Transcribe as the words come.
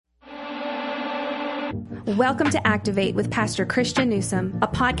Welcome to Activate with Pastor Christian Newsom, a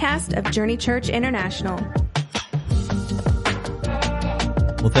podcast of Journey Church International.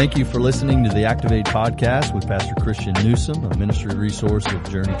 Well, thank you for listening to the Activate podcast with Pastor Christian Newsom, a ministry resource of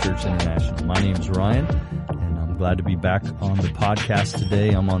Journey Church International. My name is Ryan, and I'm glad to be back on the podcast today.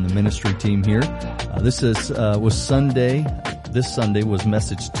 I'm on the ministry team here. This was Sunday. This Sunday was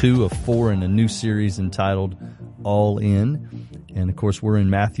message 2 of 4 in a new series entitled All In. And of course, we're in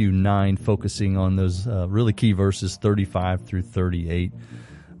Matthew 9, focusing on those really key verses 35 through 38.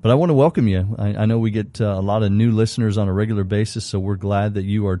 But I want to welcome you. I know we get a lot of new listeners on a regular basis, so we're glad that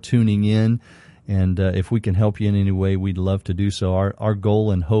you are tuning in. And if we can help you in any way, we'd love to do so. Our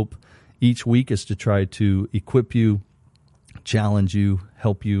goal and hope each week is to try to equip you, challenge you,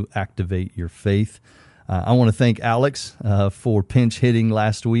 help you activate your faith. I want to thank Alex for pinch hitting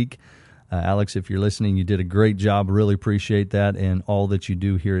last week. Alex, if you're listening, you did a great job. Really appreciate that and all that you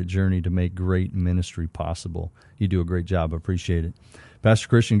do here at Journey to make great ministry possible. You do a great job. I appreciate it. Pastor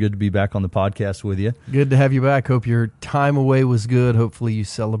Christian, good to be back on the podcast with you. Good to have you back. Hope your time away was good. Hopefully you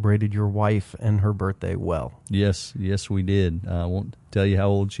celebrated your wife and her birthday well. Yes, we did. I won't tell you how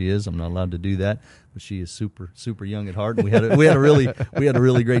old she is. I'm not allowed to do that, but she is super young at heart. And we had a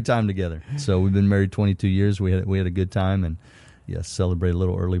really great time together. So we've been married 22 years. We had a good time, and yes, celebrate a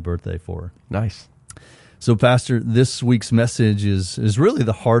little early birthday for her. Nice. So, Pastor, this week's message is really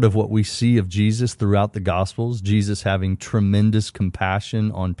the heart of what we see of Jesus throughout the Gospels, Jesus having tremendous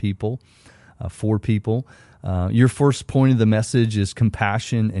compassion on people, for people. Your first point of the message is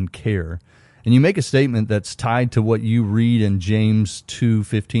compassion and care. And you make a statement that's tied to what you read in James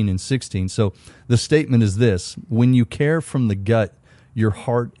 2:15 and 16. So the statement is this: when you care from the gut, your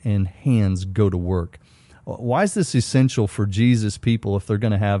heart and hands go to work. Why is this essential for Jesus people if they're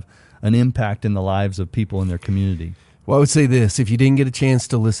going to have an impact in the lives of people in their community? Well, I would say this: if you didn't get a chance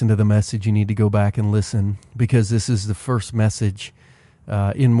to listen to the message, you need to go back and listen, because this is the first message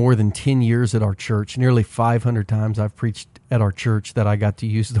in more than 10 years at our church. Nearly 500 times I've preached at our church that I got to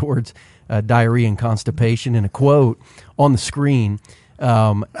use the words diarrhea and constipation in a quote on the screen.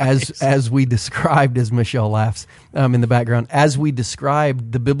 As we described, as Michelle laughs in the background, as we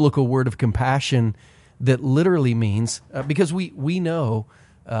described the biblical word of compassion, that literally means, because we know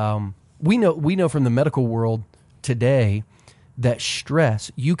from the medical world today that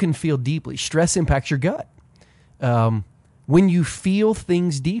stress, you can feel deeply. Stress impacts your gut. When you feel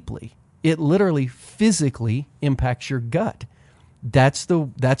things deeply, it literally physically impacts your gut. That's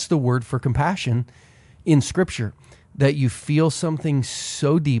the word for compassion in Scripture, that you feel something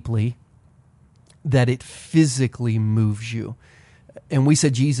so deeply that it physically moves you. And we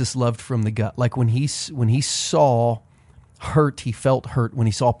said Jesus loved from the gut. Like when he saw hurt, he felt hurt. When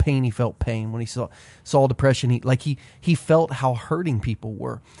he saw pain, he felt pain. When he saw depression, he felt how hurting people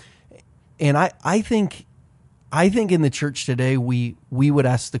were. And I think in the church today, we would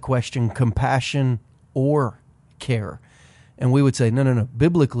ask the question, compassion or care? And we would say, no.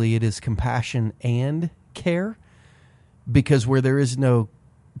 Biblically, it is compassion and care, because where there is no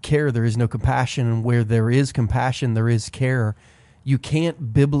care, there is no compassion. And where there is compassion, there is care. You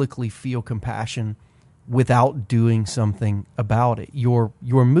can't biblically feel compassion without doing something about it. You're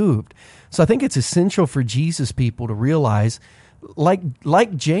moved. So I think it's essential for Jesus people to realize,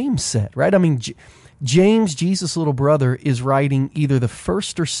 like James said, right? I mean, James, Jesus' little brother, is writing either the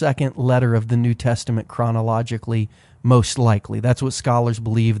first or second letter of the New Testament chronologically, most likely. That's what scholars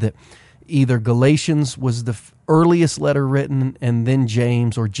believe, that either Galatians was the earliest letter written and then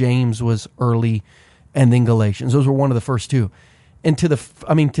James, or James was early and then Galatians. Those were one of the first two. And to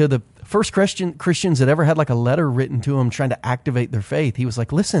the first Christians that ever had like a letter written to them trying to activate their faith, he was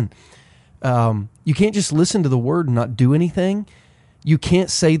like, listen, you can't just listen to the word and not do anything. You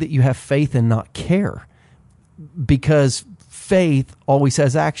can't say that you have faith and not care, because faith always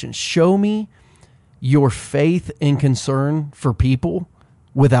has action. Show me your faith and concern for people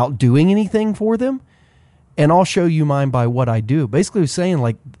without doing anything for them, and I'll show you mine by what I do. Basically, he was saying,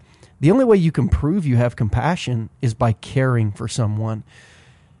 like, the only way you can prove you have compassion is by caring for someone.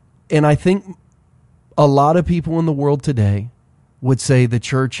 And I think a lot of people in the world today would say the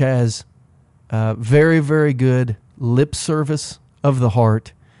church has very, very good lip service of the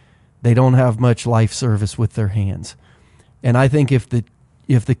heart. They don't have much life service with their hands. And I think if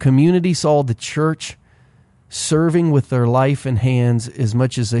the community saw the church serving with their life and hands as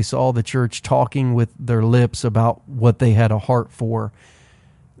much as they saw the church talking with their lips about what they had a heart for,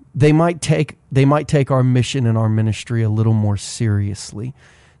 they might take our mission and our ministry a little more seriously.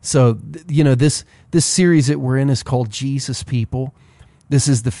 So, this series that we're in is called Jesus People. This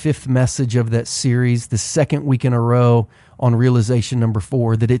is the 5th message of that series, the 2nd week in a row on realization number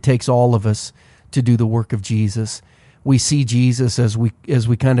 4, that it takes all of us to do the work of Jesus. We see Jesus as we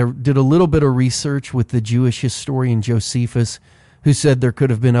kind of did a little bit of research with the Jewish historian Josephus, who said there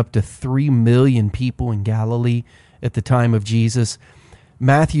could have been up to 3 million people in Galilee at the time of Jesus.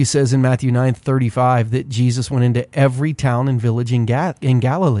 Matthew says in Matthew 9:35 that Jesus went into every town and village in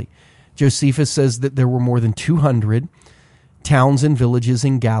Galilee. Josephus says that there were more than 200 towns and villages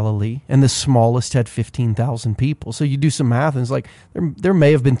in Galilee, and the smallest had 15,000 people. So you do some math, and it's like there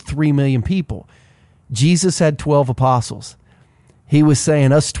may have been 3 million people. Jesus had 12 apostles. He was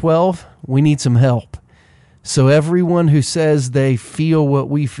saying, us 12, we need some help. So everyone who says they feel what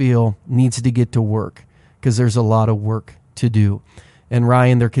we feel needs to get to work, because there's a lot of work to do. And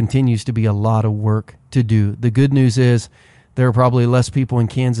Ryan, there continues to be a lot of work to do. The good news is there are probably less people in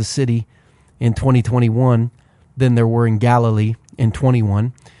Kansas City in 2021 than there were in Galilee in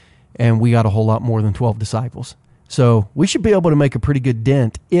 21, and we got a whole lot more than 12 disciples. So we should be able to make a pretty good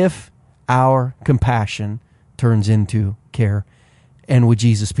dent if our compassion turns into care. And with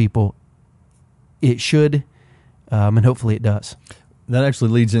Jesus people, it should, and hopefully it does. That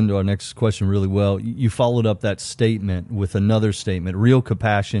actually leads into our next question really well. You followed up that statement with another statement. Real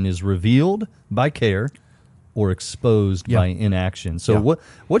compassion is revealed by care or exposed by inaction. So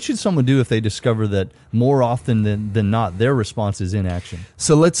what should someone do if they discover that more often than not their response is inaction?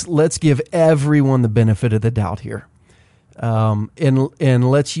 So let's give everyone the benefit of the doubt here.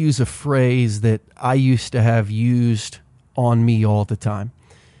 And let's use a phrase that I used to have used on me all the time.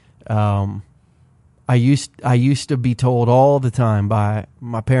 I used to be told all the time by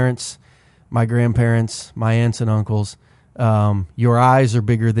my parents, my grandparents, my aunts and uncles, your eyes are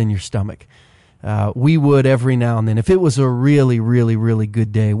bigger than your stomach. We would every now and then, if it was a really, really, really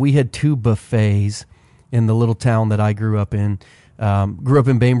good day, we had 2 buffets in the little town that I grew up in. Grew up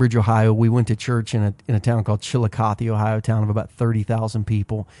in Bainbridge, Ohio. We went to church in a town called Chillicothe, Ohio, a town of about 30,000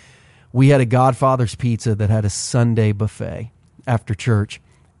 people. We had a Godfather's Pizza that had a Sunday buffet after church,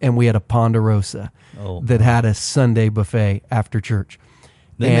 and we had a Ponderosa that had a Sunday buffet after church.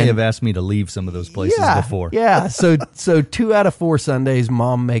 They may have asked me to leave some of those places before. Yeah, so 2 out of 4 Sundays,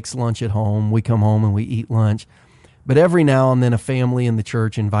 Mom makes lunch at home. We come home and we eat lunch. But every now and then a family in the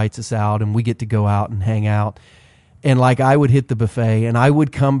church invites us out, and we get to go out and hang out. And like I would hit the buffet, and I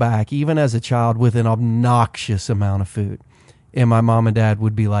would come back, even as a child, with an obnoxious amount of food. And my mom and dad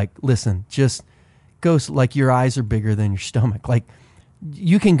would be like, listen, just go, like your eyes are bigger than your stomach. Like,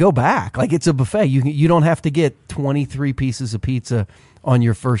 you can go back. Like, it's a buffet. You don't have to get 23 pieces of pizza on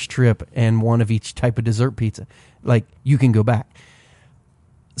your first trip and 1 of each type of dessert pizza. Like, you can go back.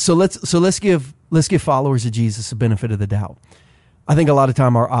 So let's give followers of Jesus the benefit of the doubt. I think a lot of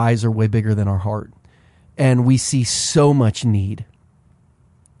time our eyes are way bigger than our heart, and we see so much need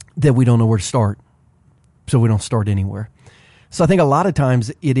that we don't know where to start. So we don't start anywhere. So I think a lot of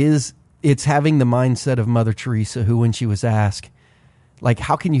times it's having the mindset of Mother Teresa, who, when she was asked, like,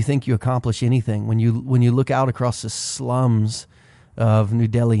 how can you think you accomplish anything when you look out across the slums of New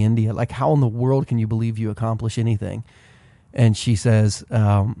Delhi, India? Like, how in the world can you believe you accomplish anything? And she says,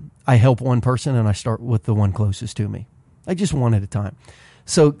 I help one person and I start with the one closest to me. Like, just one at a time.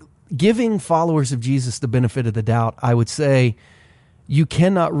 So giving followers of Jesus the benefit of the doubt, I would say you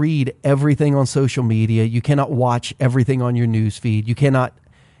cannot read everything on social media. You cannot watch everything on your news feed. You cannot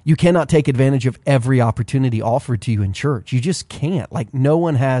take advantage of every opportunity offered to you in church. You just can't. Like, no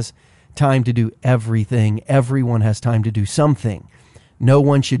one has time to do everything. Everyone has time to do something. No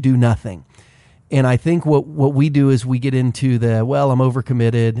one should do nothing. And I think what we do is we get into I'm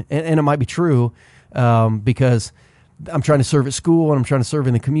overcommitted, and it might be true, because I'm trying to serve at school and I'm trying to serve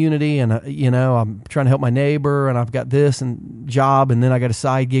in the community, and I'm trying to help my neighbor, and I've got this and job, and then I got a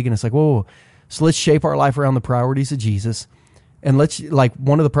side gig, and it's like, whoa. So let's shape our life around the priorities of Jesus. And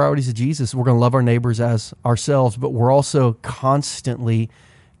one of the priorities of Jesus, we're going to love our neighbors as ourselves, but we're also constantly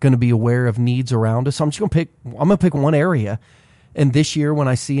going to be aware of needs around us. So I'm going to pick one area. And this year, when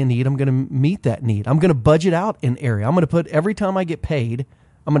I see a need, I'm going to meet that need. I'm going to budget out an area. I'm going to put, every time I get paid,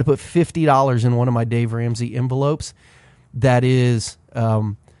 I'm going to put $50 in one of my Dave Ramsey envelopes. That is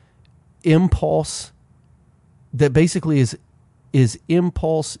impulse, that basically is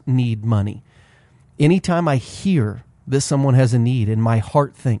impulse need money. Anytime I hear that someone has a need and my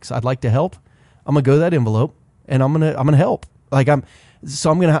heart thinks I'd like to help, I'm going to go to that envelope and I'm going to help. I'm going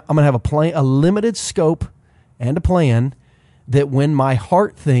to have a limited scope and a plan, that when my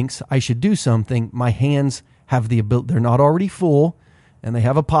heart thinks I should do something, my hands have the ability, they're not already full, and they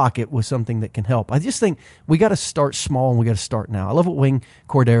have a pocket with something that can help. I just think we got to start small, and we got to start now. I love what Wayne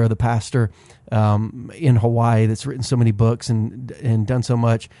Cordero, the pastor in Hawaii that's written so many books and done so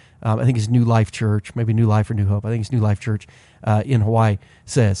much, I think it's New Life Church, maybe New Life or New Hope. I think it's New Life Church in Hawaii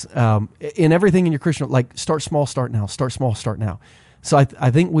says, in everything in your Christian, like start small, start now, start small, start now. So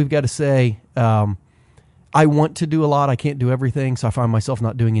I think we've got to say, I want to do a lot. I can't do everything. So I find myself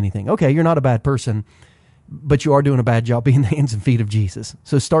not doing anything. Okay. You're not a bad person, but you are doing a bad job being the hands and feet of Jesus.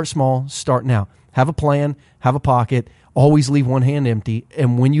 So start small, start now. Have a plan, have a pocket, always leave one hand empty.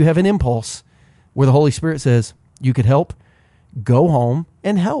 And when you have an impulse where the Holy Spirit says you could help, go home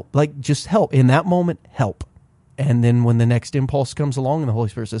and help. Like, just help. In that moment, help. And then when the next impulse comes along and the Holy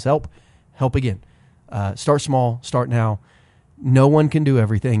Spirit says help, help again. Start small, start now. No one can do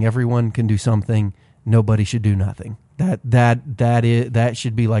everything. Everyone can do something. Nobody should do nothing. That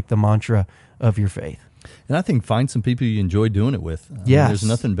should be like the mantra of your faith. And I think find some people you enjoy doing it with. Yes. There's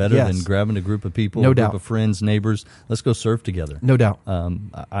nothing better than grabbing a group of people, No a group doubt. of friends, neighbors. Let's go serve together. No doubt.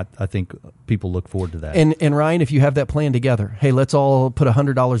 I think people look forward to that. And Ryan, if you have that plan together, hey, let's all put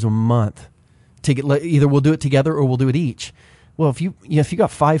 $100 a month. Either we'll do it together or we'll do it each. Well, if you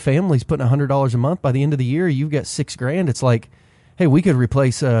got 5 families putting $100 a month, by the end of the year, you've got $6,000. It's like, hey, we could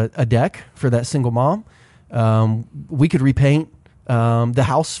replace a deck for that single mom. We could repaint the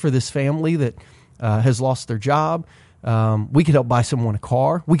house for this family that has lost their job. We could help buy someone a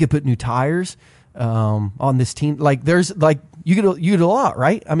car. We could put new tires on this team. Like, there's like you get a lot,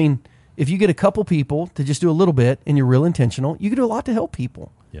 right? I mean, if you get a couple people to just do a little bit and you're real intentional, you can do a lot to help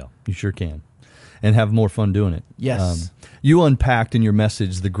people. Yeah, you sure can. And have more fun doing it. Yes. You unpacked in your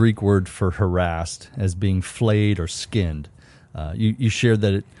message the Greek word for harassed as being flayed or skinned. You shared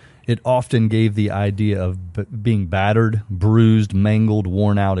that it often gave the idea of being battered, bruised, mangled,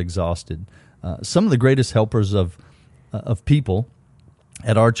 worn out, exhausted. Some of the greatest helpers of people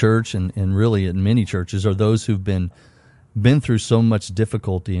at our church and really in many churches are those who've been through so much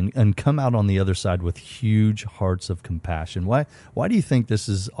difficulty and come out on the other side with huge hearts of compassion. Why do you think this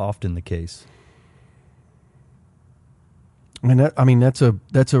is often the case? I mean, that's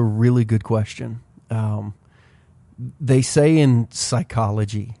a really good question. They say in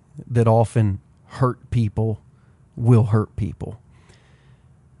psychology that often hurt people will hurt people.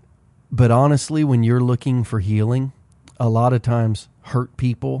 But honestly, when you're looking for healing, a lot of times hurt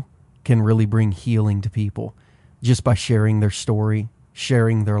people can really bring healing to people just by sharing their story,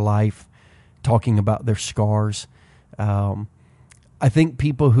 sharing their life, talking about their scars. I think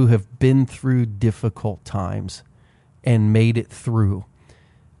people who have been through difficult times and made it through,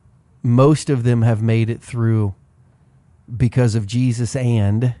 most of them have made it through because of Jesus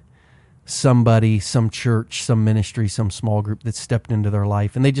and somebody, some church, some ministry, some small group that stepped into their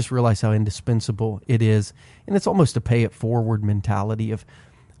life, and they just realize how indispensable it is. And it's almost a pay it forward mentality of,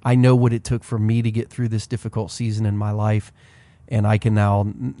 I know what it took for me to get through this difficult season in my life, and I can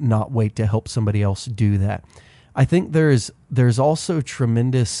now not wait to help somebody else do that. I think there's also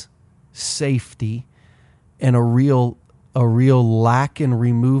tremendous safety and a real lack and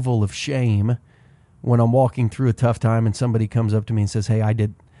removal of shame when I'm walking through a tough time and somebody comes up to me and says, hey,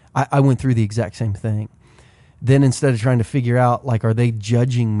 I went through the exact same thing. Then instead of trying to figure out, like, are they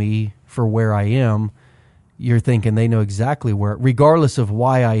judging me for where I am, you're thinking they know exactly where, regardless of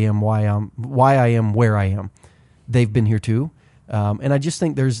why I am where I am. They've been here too. And I just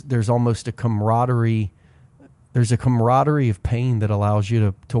think there's almost a camaraderie. There's a camaraderie of pain that allows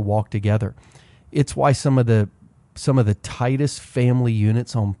you to walk together. It's why some of the tightest family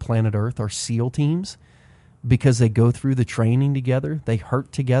units on planet Earth are SEAL teams, because they go through the training together, they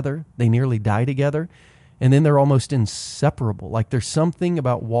hurt together, they nearly die together, and then they're almost inseparable. Like, there's something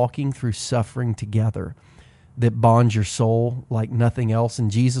about walking through suffering together that bonds your soul like nothing else.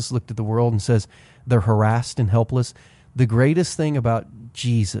 And Jesus looked at the world and says, they're harassed and helpless. The greatest thing about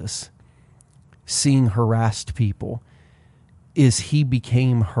Jesus seeing harassed people is he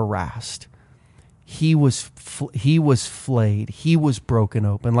became harassed. He was flayed. He was broken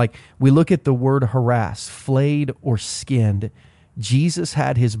open. Like, we look at the word harass, flayed or skinned. Jesus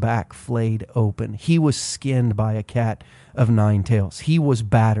had his back flayed open. He was skinned by a cat of 9 tails. He was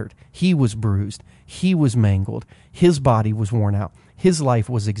battered. He was bruised. He was mangled. His body was worn out. His life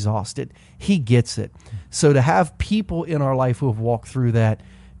was exhausted. He gets it. So to have people in our life who have walked through that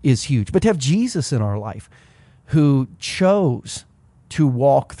is huge. But to have Jesus in our life who chose to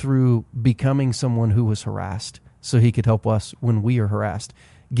walk through becoming someone who was harassed so he could help us when we are harassed,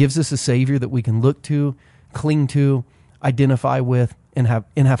 gives us a Savior that we can look to, cling to, identify with, and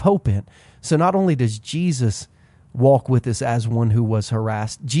have hope in. So not only does Jesus walk with us as one who was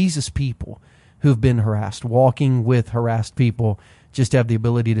harassed, Jesus people who've been harassed, walking with harassed people, just have the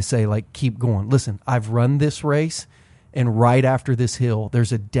ability to say, like, keep going. Listen, I've run this race, and right after this hill,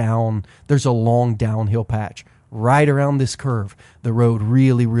 there's a long downhill patch. Right around this curve, the road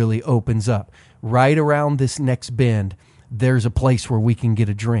really, really opens up. Right around this next bend, there's a place where we can get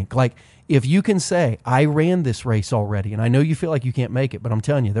a drink. Like, if you can say, I ran this race already, and I know you feel like you can't make it, but I'm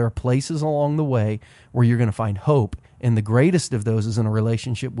telling you, there are places along the way where you're going to find hope. And the greatest of those is in a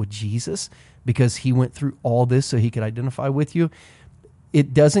relationship with Jesus, because he went through all this so he could identify with you.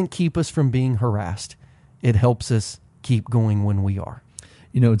 It doesn't keep us from being harassed. It helps us keep going when we are.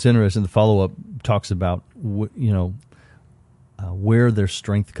 It's interesting. The follow-up talks about, where their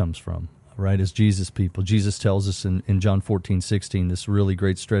strength comes from, right? As Jesus people. Jesus tells us in John 14:16, this really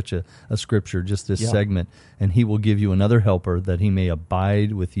great stretch of Scripture, just this segment, and he will give you another helper that he may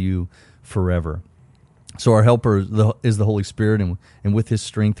abide with you forever. So our helper is the Holy Spirit, and with his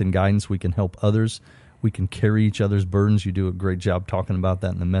strength and guidance, we can help others. We can carry each other's burdens. You do a great job talking about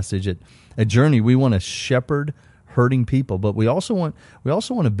that in the message. At Journey, we want to shepherd hurting people, but we also want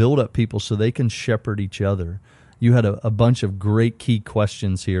to build up people so they can shepherd each other. You had a bunch of great key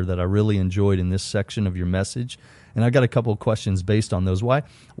questions here that I really enjoyed in this section of your message, and I got a couple of questions based on those. Why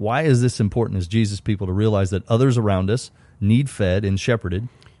is this important as Jesus people to realize that others around us need fed and shepherded,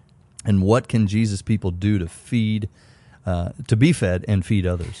 and what can Jesus people do to be fed and feed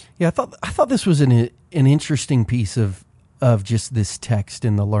others? Yeah, I thought this was an interesting piece of just this text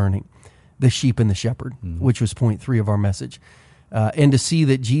in the learning. The sheep and the shepherd, which was point 3 of our message. And to see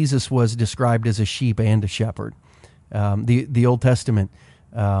that Jesus was described as a sheep and a shepherd. The Old Testament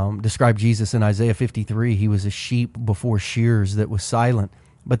described Jesus in Isaiah 53. He was a sheep before shears that was silent.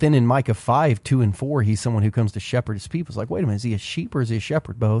 But then in Micah 5:2-4, he's someone who comes to shepherd his people. It's like, wait a minute, is he a sheep or is he a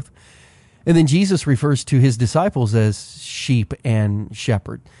shepherd? Both. And then Jesus refers to his disciples as sheep and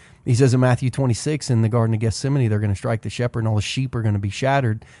shepherd. He says in Matthew 26, in the Garden of Gethsemane, they're going to strike the shepherd, and all the sheep are going to be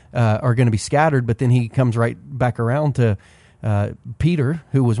scattered. But then he comes right back around to Peter,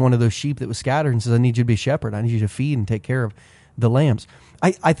 who was one of those sheep that was scattered, and says, I need you to be a shepherd. I need you to feed and take care of the lambs.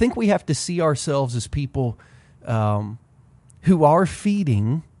 I think we have to see ourselves as people who are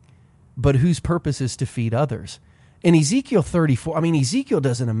feeding, but whose purpose is to feed others. In Ezekiel 34, Ezekiel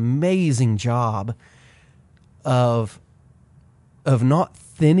does an amazing job of not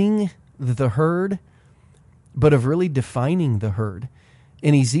thinning the herd, but of really defining the herd.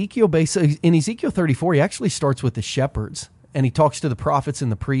 In Ezekiel 34, he actually starts with the shepherds, and he talks to the prophets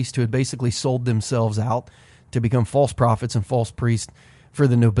and the priests who had basically sold themselves out to become false prophets and false priests for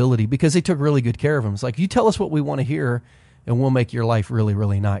the nobility, because they took really good care of them. It's like, you tell us what we want to hear, and we'll make your life really,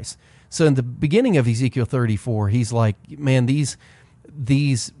 really nice. So in the beginning of Ezekiel 34, he's like, man, these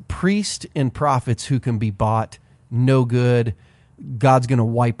priests and prophets who can be bought, no good. God's going to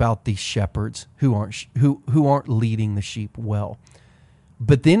wipe out these shepherds who aren't leading the sheep well.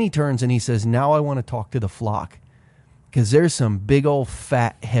 But then he turns and he says, now I want to talk to the flock, because there's some big old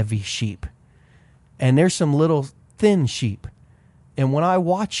fat heavy sheep, and there's some little thin sheep. And when I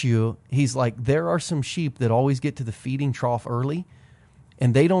watch you, he's like, there are some sheep that always get to the feeding trough early,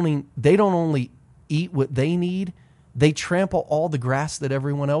 and they don't only eat what they need, they trample all the grass that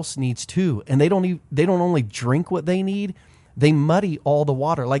everyone else needs too. And they don't only drink what they need, they muddy all the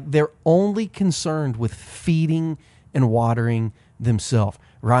water. Like, they're only concerned with feeding and watering themselves.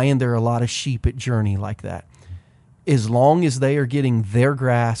 Ryan, there are a lot of sheep at Journey like that. As long as they are getting their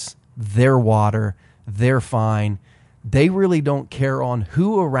grass, their water, they're fine. They really don't care on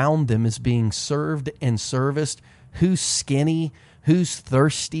who around them is being served and serviced, who's skinny, who's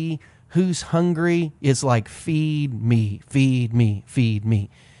thirsty, who's hungry. It's like, feed me, feed me, feed me.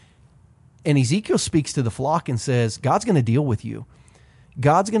 And Ezekiel speaks to the flock and says, God's going to deal with you.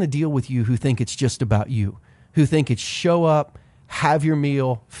 God's going to deal with you who think it's just about you, who think it's show up, have your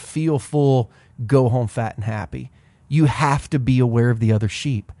meal, feel full, go home fat and happy. You have to be aware of the other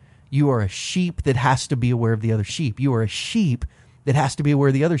sheep. You are a sheep that has to be aware of the other sheep. You are a sheep that has to be aware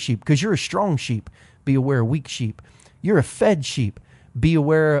of the other sheep, because you're a strong sheep. Be aware of weak sheep. You're a fed sheep. Be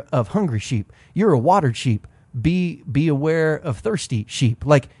aware of hungry sheep. You're a watered sheep. Be aware of thirsty sheep.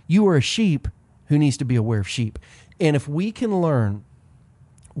 Like, you are a sheep who needs to be aware of sheep. And if we can learn,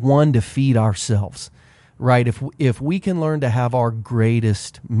 one, to feed ourselves, right? If we can learn to have our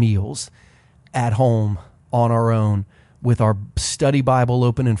greatest meals at home on our own, with our study Bible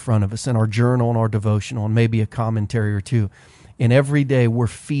open in front of us, and our journal and our devotional, and maybe a commentary or two, and every day we're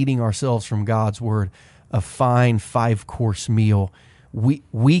feeding ourselves from God's Word, a fine 5-course meal,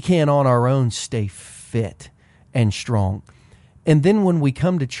 we can on our own stay fit and strong. And then when we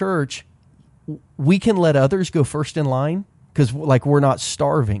come to church, we can let others go first in line, because like, we're not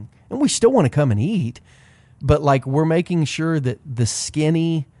starving, and we still want to come and eat, but like we're making sure that the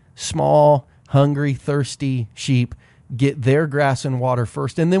skinny, small, hungry, thirsty sheep get their grass and water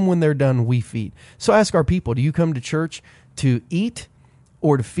first, and then when they're done, we feed. So ask our people, do you come to church to eat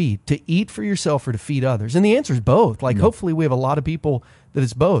or to feed? To eat for yourself or to feed others? And the answer is both. Like, hopefully we have a lot of people that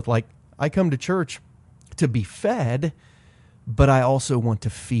it's both. Like, I come to church to be fed, but I also want to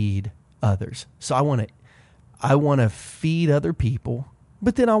feed others. So I want to feed other people,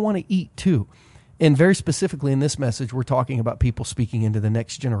 but then I want to eat too. And very specifically in this message, we're talking about people speaking into the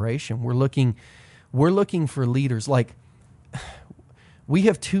next generation. We're looking for leaders. Like, we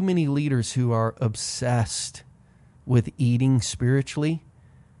have too many leaders who are obsessed with eating spiritually,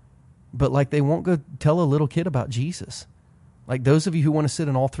 but like they won't go tell a little kid about Jesus. Like those of you who want to sit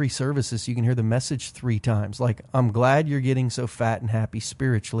in all three services, you can hear the message 3 times. Like, I'm glad you're getting so fat and happy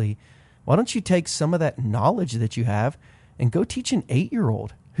spiritually. Why don't you take some of that knowledge that you have and go teach an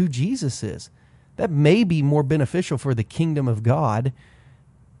 8-year-old who Jesus is? That may be more beneficial for the kingdom of God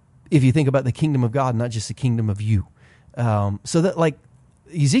if you think about the kingdom of God, not just the kingdom of you. So that, like,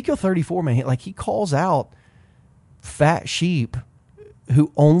 Ezekiel 34, man, like he calls out fat sheep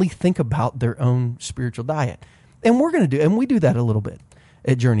who only think about their own spiritual diet. And we do that a little bit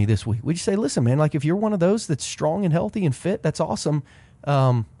at Journey this week. We just say, listen, man, like if you're one of those that's strong and healthy and fit, that's awesome.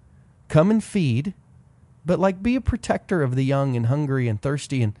 Come and feed, but like be a protector of the young and hungry and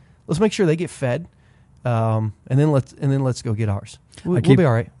thirsty, and let's make sure they get fed. And then let's go get ours. We'll be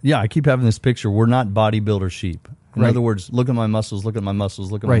all right. Yeah, I keep having this picture. We're not bodybuilder sheep. In other words, look at my muscles, look at my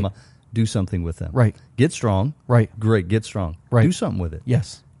muscles, look at my do something with them. Right. Get strong. Right. Great, get strong. Right. Do something with it.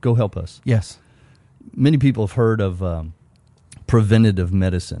 Yes. Go help us. Yes. Many people have heard of preventative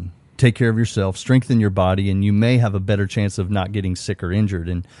medicine. Take care of yourself, strengthen your body, and you may have a better chance of not getting sick or injured.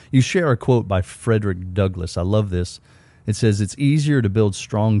 And you share a quote by Frederick Douglass. I love this. It says, it's easier to build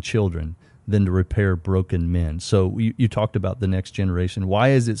strong children than to repair broken men. So you talked about the next generation.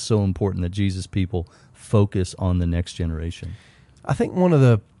 Why is it so important that Jesus people focus on the next generation? I think one of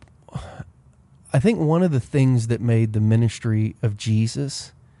the things that made the ministry of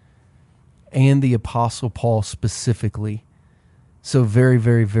Jesus and the Apostle Paul specifically so very,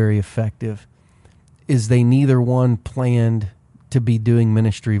 very, very effective is they neither one planned to be doing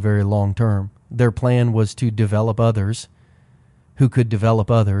ministry very long term. Their plan was to develop others who could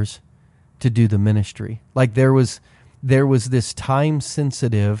develop others to do the ministry. Like there was this time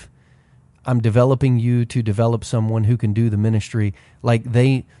sensitive, I'm developing you to develop someone who can do the ministry. Like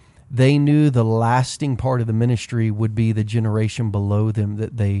they knew the lasting part of the ministry would be the generation below them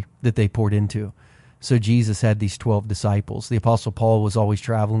that they poured into. So Jesus had these 12 disciples. The Apostle Paul was always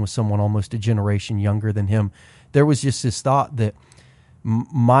traveling with someone almost a generation younger than him. There was just this thought that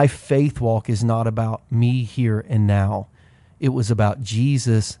my faith walk is not about me here and now. It was about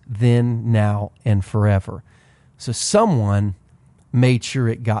Jesus then, now, and forever. So someone made sure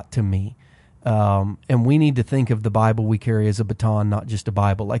it got to me. And we need to think of the Bible we carry as a baton, not just a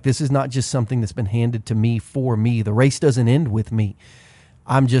Bible. Like this is not just something that's been handed to me for me. The race doesn't end with me.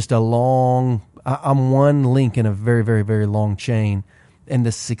 I'm one link in a very, very, very long chain. And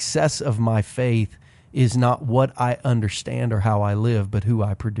the success of my faith is not what I understand or how I live, but who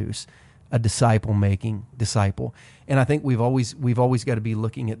I produce. A disciple-making disciple. And I think we've always got to be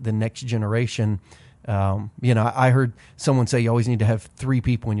looking at the next generation. I heard someone say you always need to have 3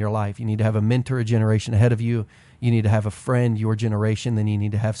 people in your life. You need to have a mentor, a generation ahead of you. You need to have a friend, your generation. Then you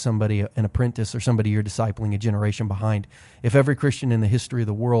need to have somebody, an apprentice or somebody you're discipling a generation behind. If every Christian in the history of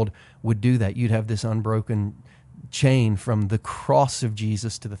the world would do that, you'd have this unbroken chain from the cross of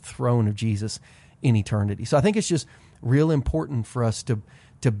Jesus to the throne of Jesus in eternity. So I think it's just real important for us to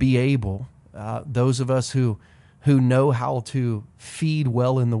be able, those of us who know how to feed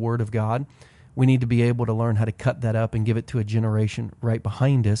well in the Word of God, we need to be able to learn how to cut that up and give it to a generation right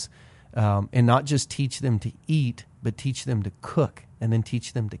behind us, and not just teach them to eat, but teach them to cook, and then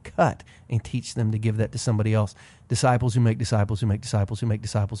teach them to cut, and teach them to give that to somebody else. Disciples who make disciples, who make disciples, who make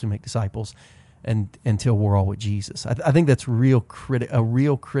disciples, who make disciples, and until we're all with Jesus. I think that's a real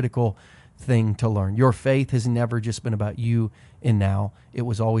critical thing to learn. Your faith has never just been about you and now. It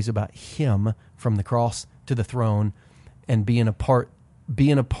was always about Him from the cross to the throne, and being a part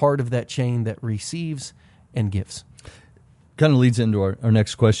of that chain that receives and gives. Kind of leads into our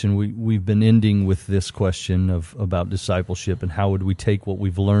next question. We've been ending with this question about discipleship and how would we take what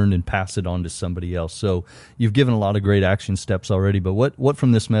we've learned and pass it on to somebody else. So you've given a lot of great action steps already, but what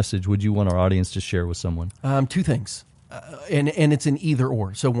from this message would you want our audience to share with someone? 2 things, and it's an either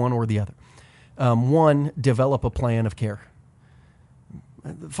or, so one or the other. One, develop a plan of care.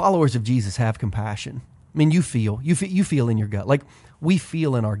 Followers of Jesus have compassion. I mean, you feel in your gut. Like we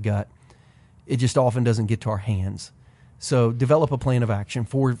feel in our gut It just often doesn't get to our hands. So develop a plan of action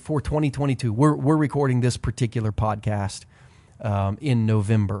for 2022. We're recording this particular podcast in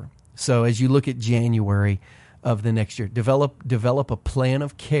November. So as you look at January of the next year, develop a plan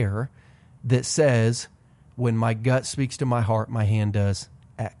of care that says, when my gut speaks to my heart, my hand does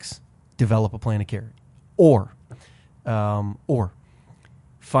X. Develop a plan of care. Or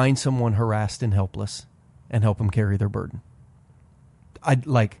find someone harassed and helpless and help them carry their burden. I'd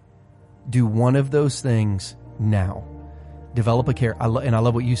do one of those things now. Develop a care, and I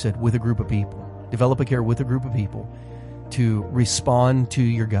love what you said, with a group of people. Develop a care with a group of people to respond to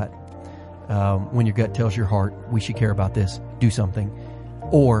your gut. When your gut tells your heart, we should care about this, do something.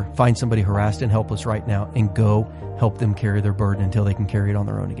 Or find somebody harassed and helpless right now and go help them carry their burden until they can carry it on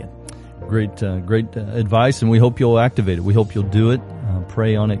their own again. Great advice, and we hope you'll activate it. We hope you'll do it.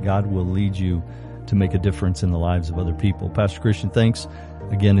 Pray on it. God will lead you to make a difference in the lives of other people. Pastor Christian, thanks.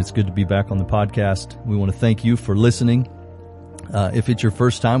 Again, it's good to be back on the podcast. We want to thank you for listening. If it's your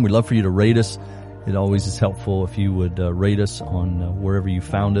first time, we'd love for you to rate us. It always is helpful if you would rate us on wherever you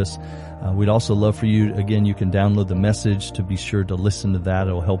found us. We'd also love for you, again, you can download the message to be sure to listen to that.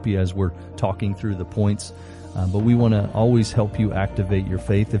 It'll help you as we're talking through the points. But we want to always help you activate your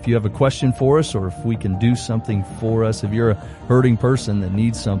faith. If you have a question for us, or if we can do something for us, if you're a hurting person that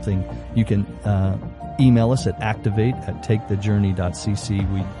needs something, you can email us at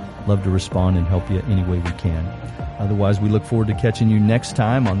activate@takethejourney.cc. We'd love to respond and help you any way we can. Otherwise, we look forward to catching you next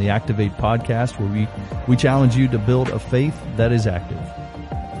time on the Activate podcast, where we challenge you to build a faith that is active.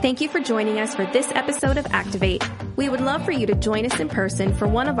 Thank you for joining us for this episode of Activate. We would love for you to join us in person for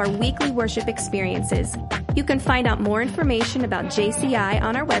one of our weekly worship experiences. You can find out more information about JCI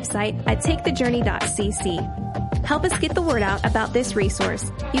on our website at takethejourney.cc. Help us get the word out about this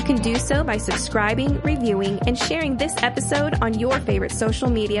resource. You can do so by subscribing, reviewing, and sharing this episode on your favorite social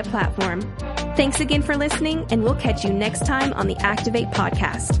media platform. Thanks again for listening, and we'll catch you next time on the Activate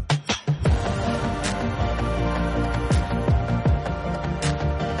podcast.